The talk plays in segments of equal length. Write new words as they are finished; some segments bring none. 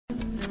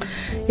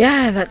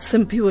Yeah, that's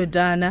Simpiwe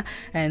Dana,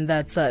 and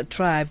that's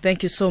Tribe.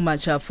 Thank you so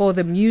much for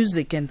the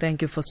music, and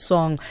thank you for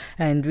song.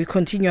 And we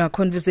continue our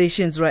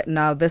conversations right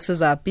now. This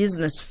is our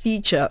business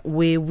feature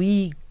where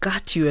we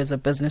got you as a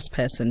business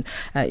person.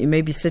 You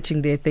may be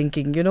sitting there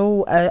thinking,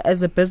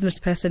 as a business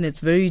person, it's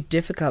very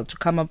difficult to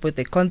come up with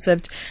a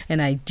concept,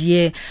 an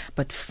idea,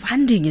 but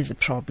funding is a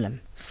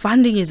problem.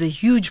 Funding is a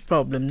huge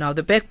problem. Now,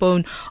 the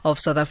backbone of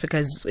South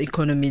Africa's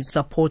economy is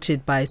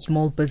supported by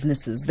small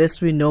businesses.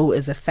 This we know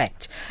is a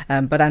fact.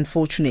 But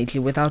unfortunately,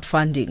 without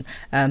funding,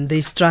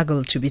 they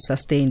struggle to be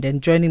sustained.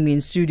 And joining me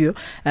in studio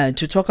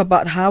to talk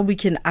about how we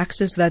can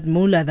access that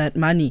moolah, that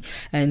money,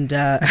 and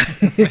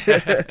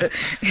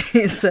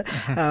is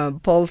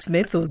Paul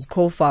Smith, who's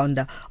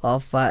co-founder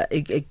of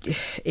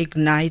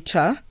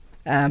Ignitor.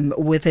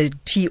 With a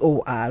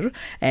TOR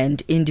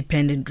and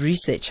independent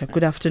research.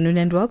 Good afternoon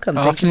and welcome.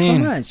 Thank you so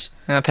much.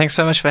 Thanks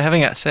so much for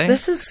having us.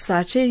 This is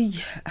such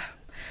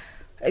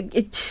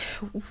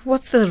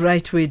what's the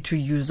right word to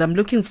use? I'm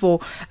looking for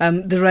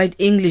the right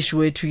English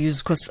word to use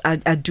because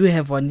I do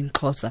have one in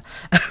Xhosa.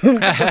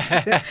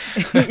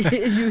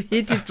 You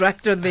hit it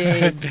right on the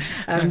head.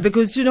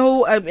 Because,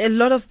 a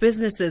lot of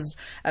businesses,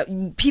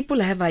 people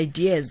have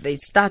ideas, they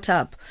start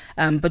up,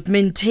 but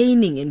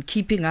maintaining and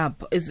keeping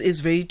up is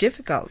very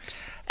difficult.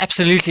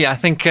 Absolutely. I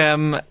think there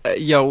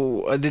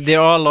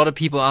are a lot of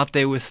people out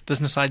there with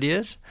business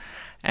ideas.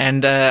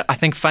 And I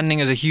think funding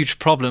is a huge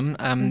problem.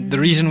 The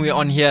reason we're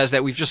on here is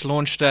that we've just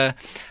launched a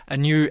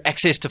new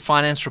access to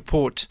finance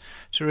report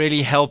to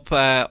really help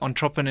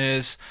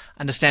entrepreneurs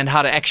understand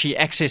how to actually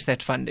access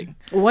that funding.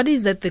 What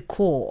is at the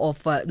core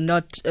of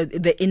not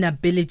the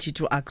inability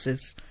to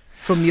access?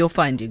 From your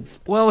findings?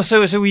 Well,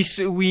 so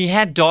we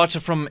had data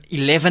from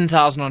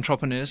 11,000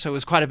 entrepreneurs, so it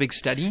was quite a big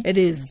study. It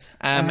is.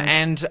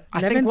 And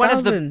I think one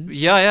of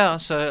the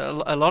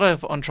so a lot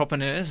of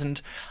entrepreneurs, and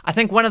I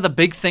think one of the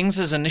big things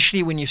is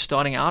initially when you're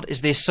starting out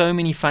is there's so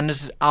many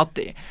funders out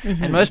there,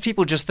 and most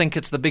people just think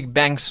it's the big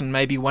banks and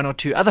maybe one or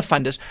two other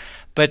funders,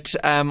 but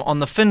on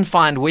the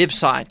FinFind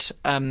website,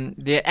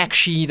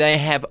 they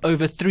have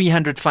over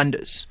 300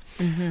 funders,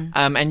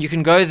 and you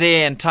can go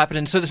there and type it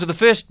in. So the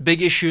first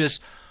big issue is,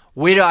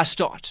 where do I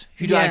start?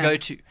 Who do I go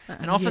to?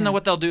 And often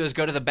what they'll do is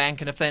go to the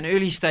bank, and if they're an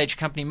early stage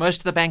company,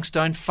 most of the banks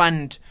don't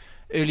fund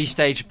early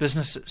stage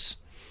businesses.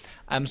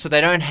 So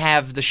they don't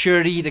have the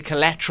surety, the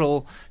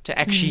collateral to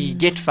actually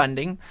get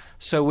funding.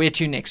 So where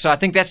to next? So I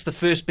think that's the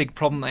first big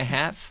problem they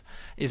have,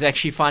 is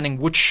actually finding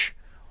which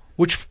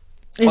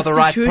are the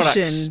right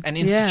products and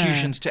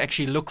institutions to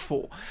actually look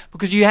for,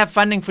 because you have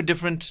funding for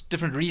different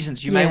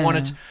reasons. You may want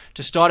it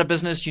to start a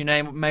business, you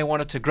may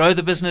want it to grow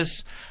the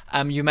business,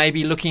 you may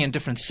be looking in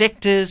different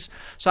sectors.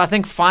 So I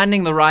think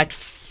finding the right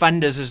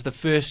funders is the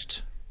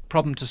first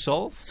problem to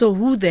solve. So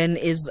who then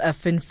is a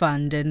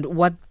FinFund, and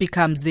what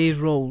becomes their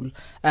role?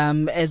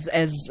 As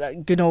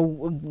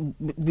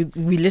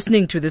we're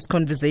listening to this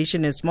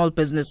conversation as small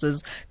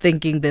businesses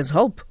thinking there's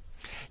hope.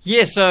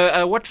 Yeah,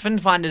 so what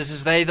FinFind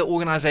is they're the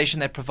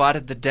organization that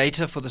provided the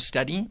data for the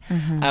study,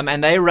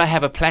 and they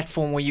have a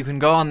platform where you can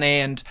go on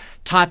there and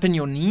type in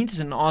your needs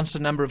and answer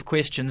a number of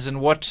questions, and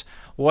what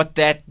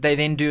that they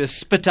then do is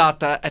spit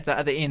out at the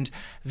other end,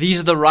 these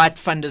are the right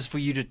funders for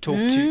you to talk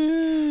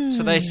to.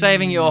 So they're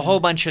saving you a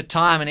whole bunch of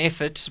time and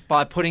effort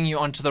by putting you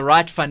onto the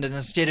right funder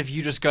instead of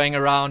you just going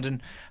around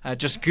and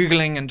just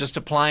Googling and just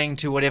applying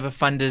to whatever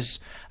funders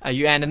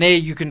and there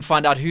you can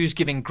find out who's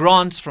giving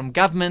grants from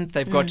government.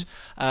 They've got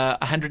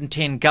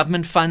 110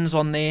 government funds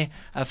on there,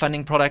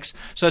 funding products.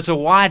 So it's a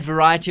wide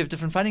variety of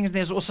different funding. And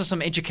there's also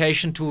some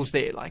education tools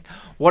there, like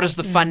what is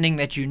the funding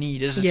that you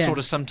need? Is it sort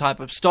of some type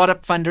of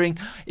startup funding?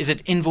 Is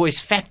it invoice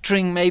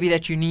factoring maybe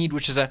that you need,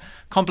 which is a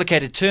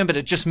complicated term, but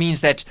it just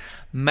means that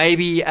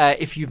maybe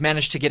if you've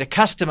managed to get a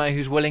customer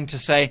who's willing to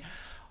say,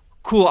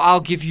 cool, I'll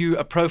give you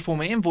a pro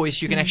forma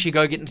invoice, you can actually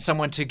go get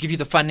someone to give you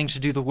the funding to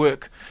do the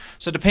work.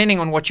 So depending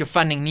on what your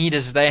funding need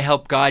is, they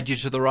help guide you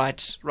to the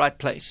right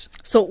place.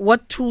 So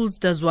what tools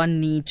does one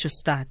need to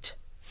start?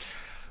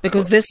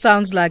 Because this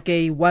sounds like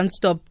a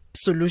one-stop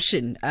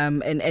solution,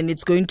 and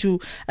it's going to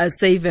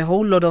save a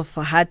whole lot of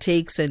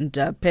heartaches and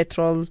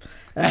petrol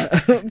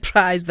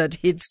price that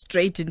hits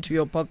straight into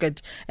your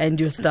pocket and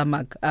your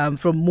stomach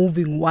from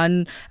moving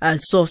one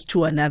source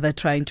to another,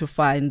 trying to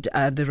find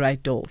the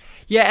right door.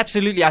 Yeah,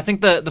 absolutely. I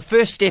think the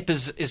first step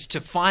is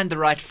to find the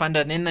right funder,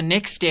 and then the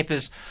next step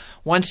is,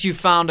 once you've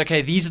found,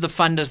 okay, these are the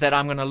funders that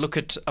I'm going to look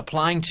at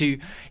applying to,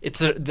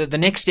 the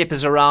next step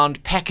is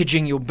around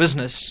packaging your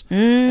business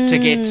to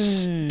get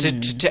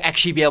to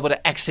actually be able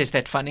to access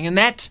that funding. And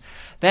that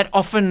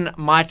often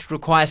might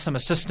require some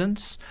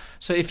assistance.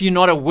 So if you're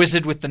not a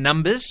wizard with the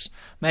numbers,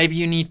 maybe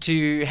you need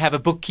to have a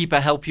bookkeeper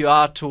help you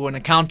out or an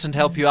accountant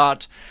help you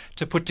out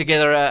to put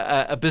together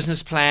a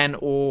business plan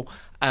or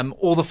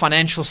all the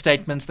financial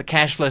statements, the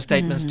cash flow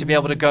statements, to be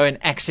able to go and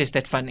access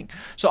that funding.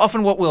 So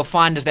often what we'll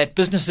find is that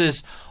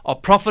businesses are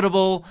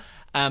profitable,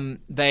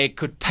 they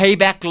could pay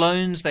back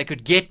loans, they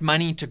could get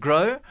money to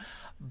grow,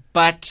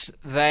 but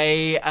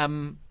they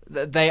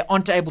they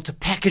aren't able to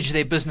package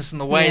their business in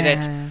the way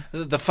that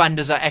the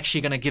funders are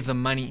actually going to give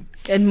them money.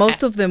 And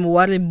most of them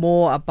worry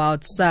more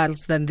about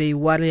sales than they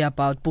worry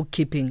about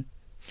bookkeeping.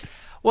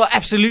 Well,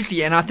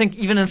 absolutely. And I think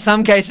even in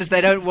some cases,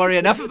 they don't worry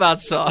enough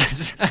about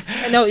SARS.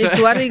 No,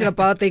 it's worrying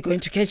about they're going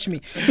to catch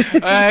me.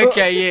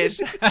 Okay, yes.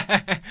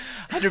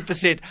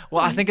 100%.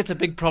 Well, I think it's a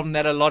big problem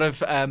that a lot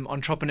of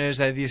entrepreneurs,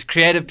 they're these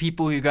creative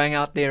people who are going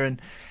out there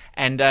and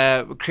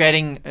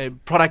creating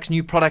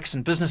new products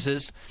and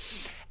businesses,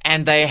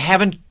 and they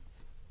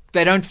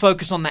don't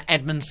focus on the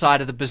admin side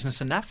of the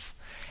business enough,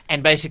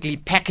 and basically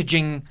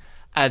packaging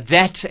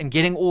that and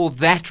getting all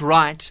that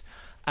right.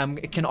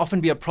 It can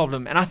often be a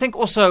problem. And I think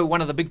also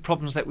one of the big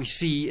problems that we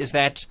see is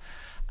that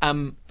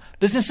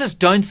businesses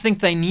don't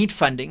think they need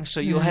funding. So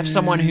you'll have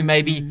someone who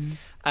maybe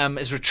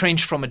is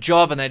retrenched from a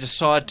job and they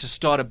decide to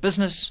start a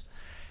business,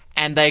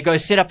 and they go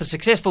set up a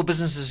successful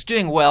business that's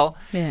doing well,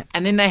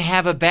 and then they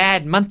have a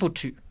bad month or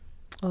two.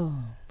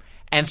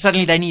 And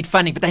suddenly they need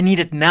funding, but they need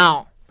it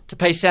now to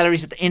pay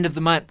salaries at the end of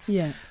the month.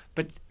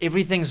 But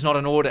everything's not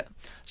in order.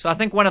 So I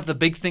think one of the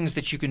big things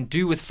that you can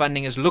do with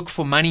funding is look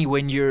for money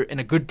when you're in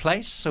a good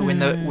place. So when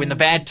the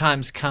bad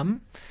times come,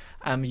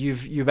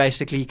 you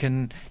basically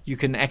can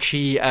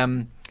actually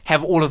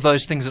have all of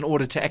those things in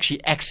order to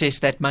actually access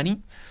that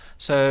money.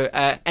 So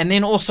and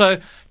then also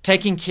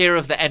taking care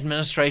of the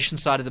administration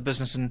side of the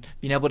business and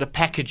being able to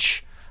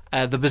package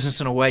the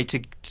business in a way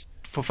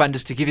for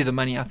funders to give you the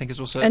money, I think is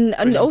also and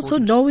also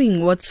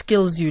knowing what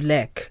skills you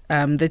lack,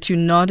 that you're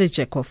not a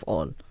jack of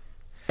all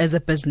as a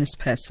business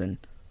person.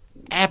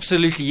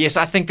 Absolutely, yes.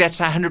 I think that's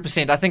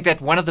 100%. I think that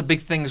one of the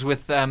big things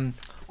with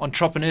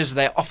entrepreneurs,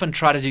 they often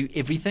try to do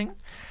everything.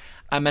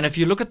 And if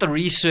you look at the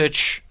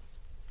research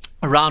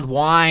around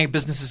why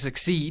businesses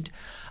succeed,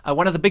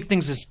 one of the big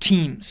things is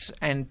teams,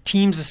 and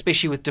teams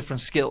especially with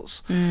different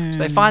skills. So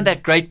they find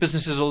that great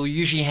businesses will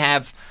usually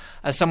have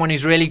someone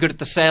who's really good at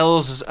the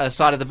sales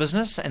side of the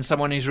business and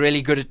someone who's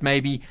really good at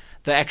maybe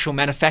the actual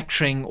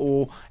manufacturing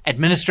or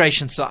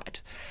administration side.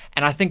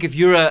 And I think if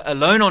you're a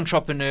lone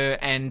entrepreneur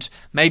and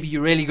maybe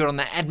you're really good on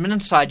the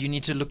admin side, you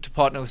need to look to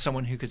partner with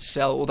someone who could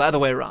sell, or the other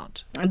way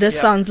around.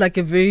 This sounds like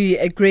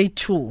a great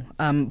tool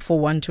for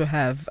one to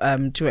have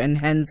to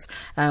enhance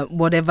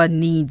whatever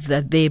needs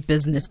that their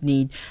business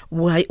need.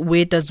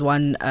 Where does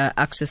one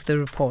access the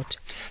report?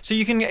 So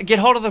you can get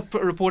hold of the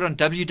report on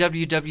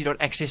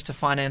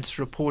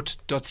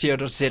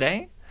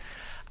www.accesstofinancereport.co.za.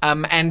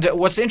 And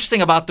what's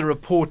interesting about the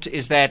report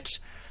is that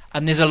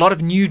there's a lot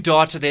of new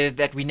data there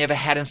that we never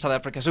had in South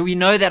Africa. So we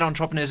know that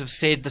entrepreneurs have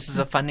said this is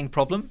a funding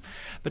problem,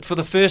 but for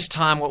the first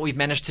time, what we've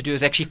managed to do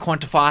is actually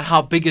quantify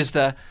how big is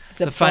the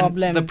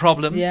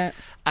problem.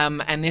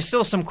 And there's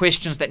still some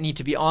questions that need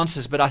to be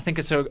answered, but I think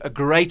it's a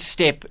great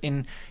step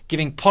in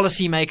giving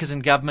policymakers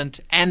and government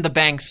and the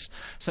banks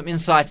some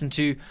insight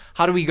into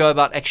how do we go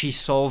about actually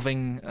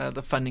solving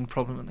the funding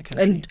problem in the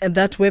country. And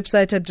that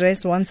website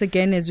address, once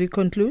again, as we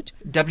conclude?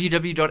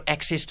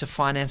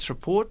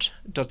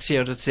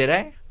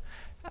 www.accesstofinancereport.co.za.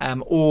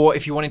 Or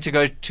if you're wanting to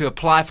go to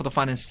apply for the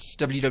finance, it's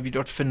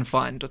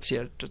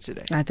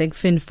www.finfind.co.za. I think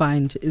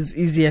FinFind is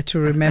easier to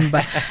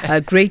remember.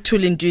 A great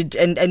tool indeed.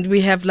 And we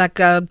have like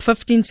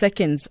 15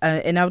 seconds.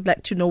 And I would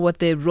like to know what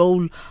the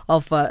role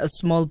of a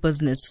small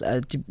business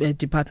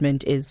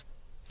department is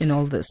in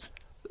all this.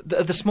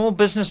 The small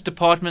business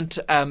department,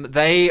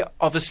 they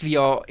obviously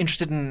are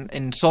interested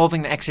in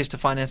solving the access to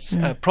finance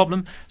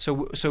problem.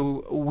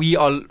 So we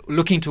are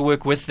looking to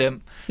work with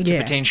them to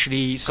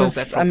potentially solve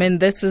that problem. I mean,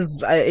 this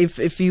is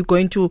if you're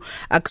going to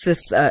access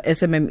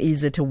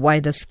SMMEs at a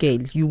wider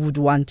scale, you would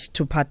want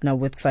to partner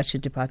with such a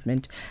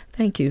department.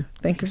 Thank you.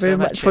 Thank you very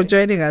much for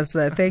joining us.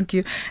 Thank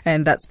you.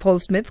 And that's Paul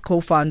Smith,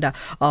 co-founder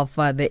of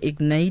the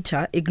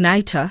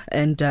Ignitor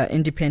and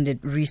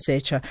independent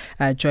researcher,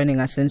 joining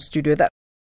us in studio.